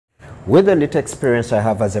With the little experience I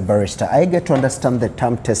have as a barista, I get to understand the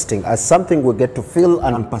term testing as something we get to feel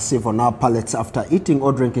and perceive on our palates after eating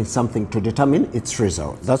or drinking something to determine its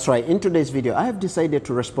results. That's right, in today's video, I have decided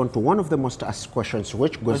to respond to one of the most asked questions,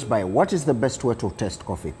 which goes by, what is the best way to test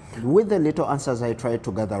coffee? With the little answers I try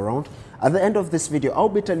to gather around, at the end of this video, I'll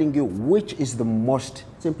be telling you which is the most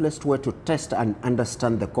simplest way to test and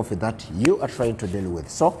understand the coffee that you are trying to deal with.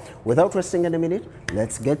 So, without wasting any minute,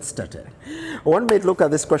 let's get started. One may look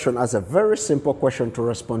at this question as a very simple question to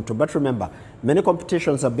respond to, but remember, many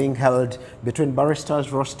competitions are being held between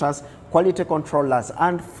baristas, roasters, quality controllers,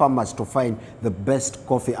 and farmers to find the best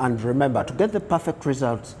coffee. And remember, to get the perfect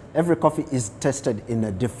results, every coffee is tested in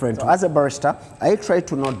a different way. So as a barista, I try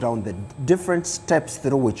to note down the different steps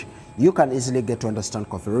through which you can easily get to understand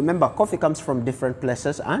coffee. Remember, coffee comes from different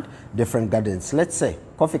places and different gardens. Let's say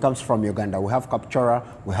coffee comes from Uganda. We have Kapchora,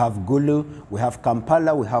 we have Gulu, we have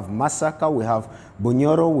Kampala, we have Masaka, we have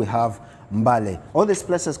Bunyoro, we have Mbale. All these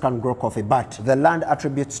places can grow coffee, but the land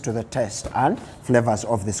attributes to the taste and flavors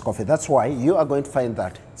of this coffee. That's why you are going to find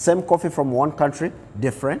that same coffee from one country,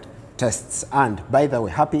 different tests. And by the way,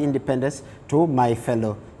 happy independence to my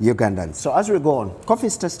fellow Ugandans. So as we go on, coffee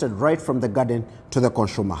is tested right from the garden to the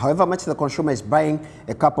consumer. However much the consumer is buying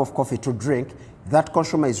a cup of coffee to drink, that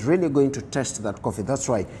consumer is really going to test that coffee. That's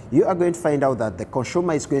why you are going to find out that the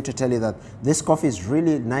consumer is going to tell you that this coffee is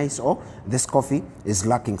really nice or this coffee is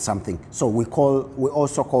lacking something. So we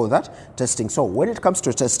also call that testing. So when it comes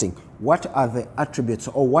to testing, what are the attributes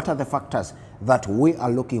or what are the factors that we are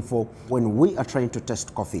looking for when we are trying to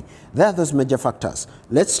test coffee? There are those major factors.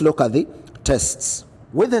 Let's look at the tests.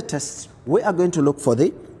 With the tests, we are going to look for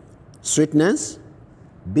the sweetness,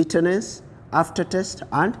 bitterness, aftertaste,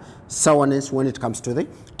 and sourness when it comes to the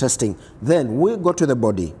testing. Then we go to the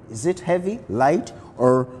body. Is it heavy, light,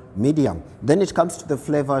 or medium? Then it comes to the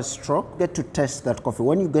flavor stroke. Get to test that coffee.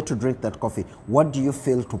 When you get to drink that coffee, what do you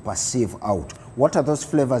feel to perceive out? What are those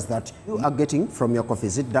flavors that you are getting from your coffee?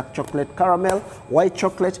 Is it dark chocolate, caramel, white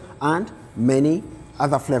chocolate, and many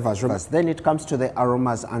other flavors? Then it comes to the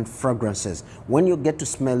aromas and fragrances. When you get to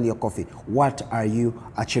smell your coffee, what are you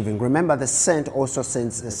achieving? Remember, the scent also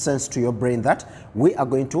sends a sense to your brain that we are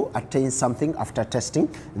going to attain something after testing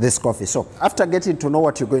this coffee. So after getting to know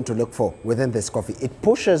what you're going to look for within this coffee, it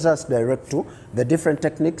pushes us direct to the different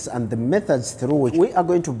techniques and the methods through which we are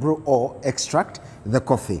going to brew or extract the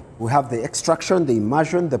coffee. We have the extraction, the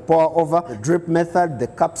immersion, the pour over, the drip method, the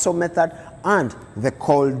capsule method, and the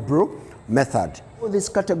cold brew method. All these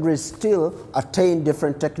categories still attain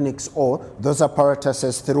different techniques or those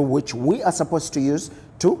apparatuses through which we are supposed to use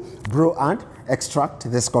to brew and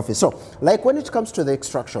extract this coffee. So, like when it comes to the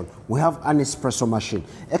extraction, we have an espresso machine.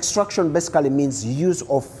 Extraction basically means use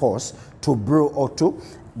of force to brew or to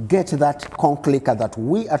get that conch liquor that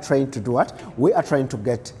we are trying to do what we are trying to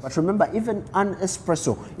get. But remember, even an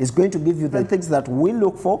espresso is going to give you the things that we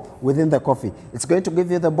look for within the coffee. It's going to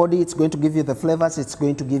give you the body, it's going to give you the flavors, it's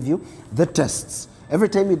going to give you the tastes. Every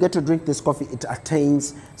time you get to drink this coffee, it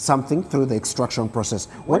attains something through the extraction process.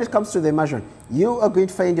 When it comes to the immersion, you are going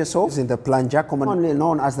to find yourself in the plunger, commonly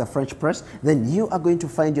known as the French press. Then you are going to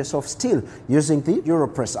find yourself still using the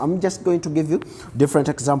Europress. I'm just going to give you different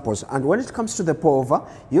examples. And when it comes to the pour over,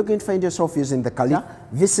 you're going to find yourself using the Kali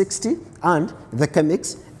V60 and the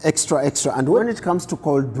Chemix extra. And when it comes to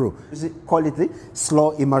cold brew, call it the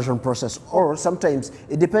slow immersion process, or sometimes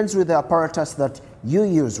it depends with the apparatus that you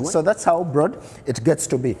use. So that's how broad it gets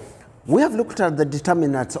to be. We have looked at the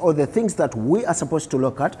determinants or the things that we are supposed to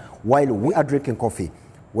look at while we are drinking coffee.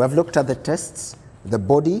 We have looked at the tastes, the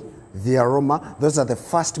body, the aroma. Those are the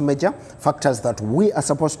first major factors that we are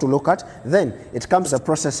supposed to look at. Then it comes to the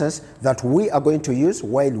processes that we are going to use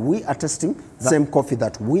while we are testing the same coffee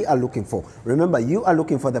that we are looking for. Remember, you are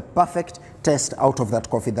looking for the perfect taste out of that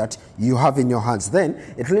coffee that you have in your hands. Then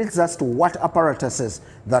it leads us to what apparatuses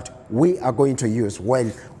that we are going to use while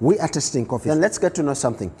we are testing coffee. Then let's get to know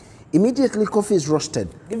something. Immediately coffee is roasted,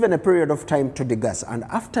 given a period of time to degas, and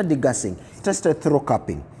after degassing, it's tested through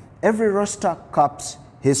cupping. Every roaster cups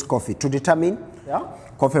his coffee to determine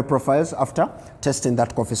coffee profiles after testing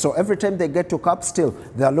that coffee. So every time they get to cup, still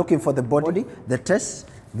they are looking for the body, the taste,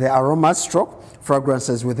 the aroma stroke,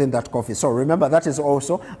 fragrances within that coffee. So remember, that is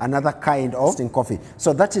also another kind of testing coffee.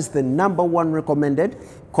 So that is the #1 recommended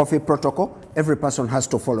coffee protocol every person has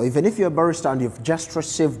to follow. Even if you're a barista and you've just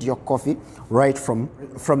received your coffee right from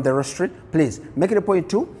the roastery, please make it a point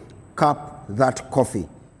to cup that coffee.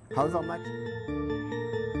 However much.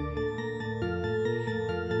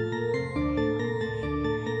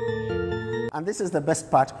 And this is the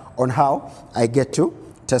best part on how I get to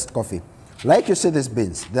test coffee. Like you see these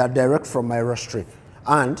beans, they are direct from my roastery.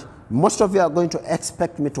 And Most of you are going to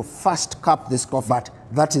expect me to fast cup this coffee, but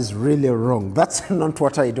that is really wrong. That's not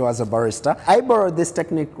what I do as a barista. I borrowed this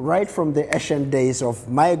technique right from the Acient days of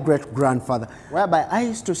my great-grandfather, whereby I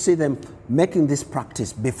used to see them making this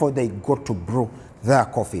practice before they go to brew their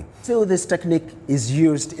coffee. So this technique is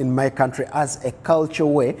used in my country as a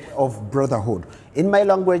cultural way of brotherhood. In my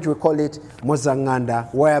language, we call it muzanganda,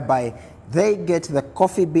 whereby they get the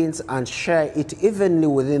coffee beans and share it evenly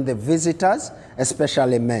within the visitors,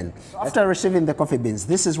 especially men. After receiving the coffee beans,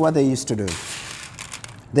 this is what they used to do.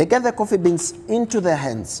 They get the coffee beans into their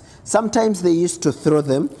hands. Sometimes they used to throw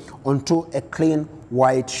them onto a clean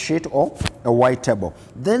white sheet or a white table.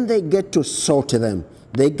 Then they get to sort them.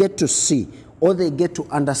 They get to see, or they get to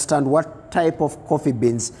understand what type of coffee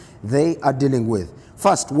beans they are dealing with.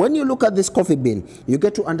 First, when you look at this coffee bean, you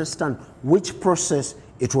get to understand which process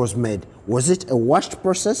it was made. Was it a washed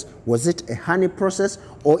process? Was it a honey process?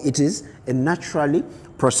 Or it is a naturally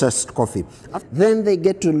processed coffee? Then they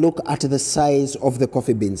get to look at the size of the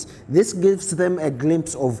coffee beans. This gives them a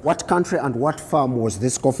glimpse of what country and what farm was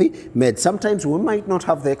this coffee made. Sometimes we might not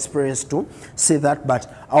have the experience to see that,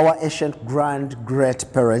 but our ancient great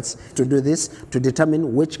parents to do this, to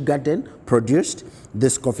determine which garden produced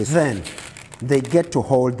this coffee. Then they get to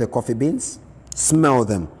hold the coffee beans, smell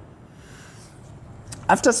them.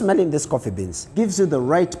 After smelling these coffee beans, gives you the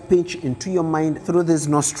right pinch into your mind through these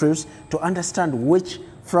nostrils to understand which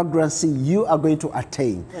fragrancy you are going to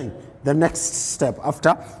attain. And the next step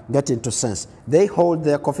after getting to sense, they hold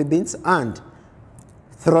their coffee beans and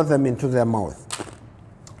throw them into their mouth.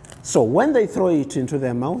 So when they throw it into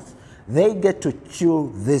their mouth, they get to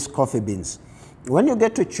chew these coffee beans. When you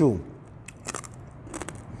get to chew,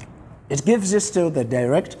 it gives you still the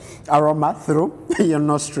direct aroma through your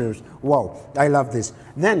nostrils. Wow, I love this.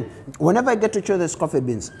 Then, whenever I get to chew these coffee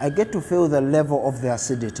beans, I get to feel the level of the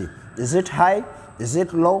acidity. Is it high? Is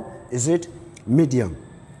it low? Is it medium?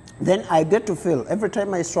 Then I get to feel, every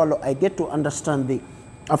time I swallow, I get to understand the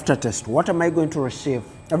aftertaste. What am I going to receive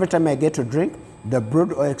every time I get to drink the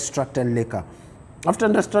brewed or extracted liquor? After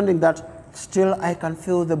understanding that, still I can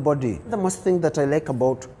feel the body. The most thing that I like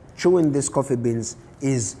about chewing these coffee beans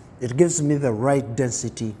is it gives me the right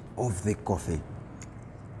density of the coffee.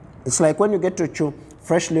 It's like when you get to chew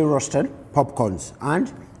freshly roasted popcorns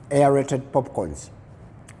and aerated popcorns.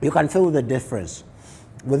 You can feel the difference.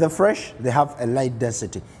 With the fresh, they have a light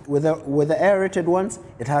density. With the aerated ones,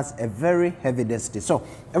 it has a very heavy density. So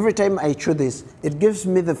every time I chew this, it gives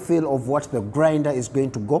me the feel of what the grinder is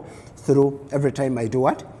going to go through every time I do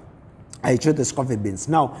what? I chew these coffee beans.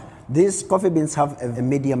 Now, these coffee beans have a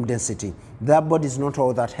medium density. Their body is not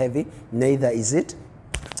all that heavy, neither is it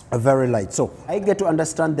very light. So I get to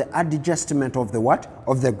understand the adjustment of the what?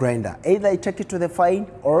 Of the grinder. Either I take it to the fine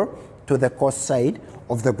or to the coarse side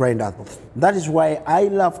of the grinder. That is why I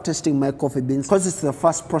love testing my coffee beans, because it's the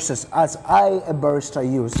first process as I, a barista,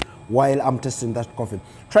 use while I'm testing that coffee.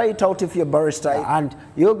 Try it out if you're a barista, and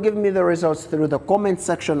you'll give me the results through the comment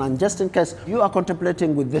section. And just in case you are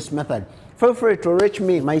contemplating with this method, feel free to reach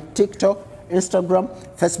me, my TikTok, Instagram,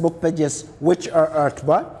 Facebook pages, which are at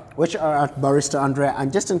Barista Andrea.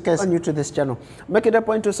 And just in case you're new to this channel, make it a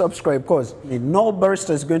point to subscribe, because no barista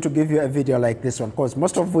is going to give you a video like this one, because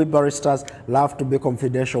most of we baristas love to be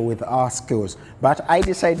confidential with our skills. But I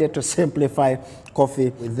decided to simplify coffee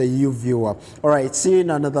with the you viewer. All right, see you in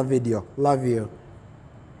another video. Love you.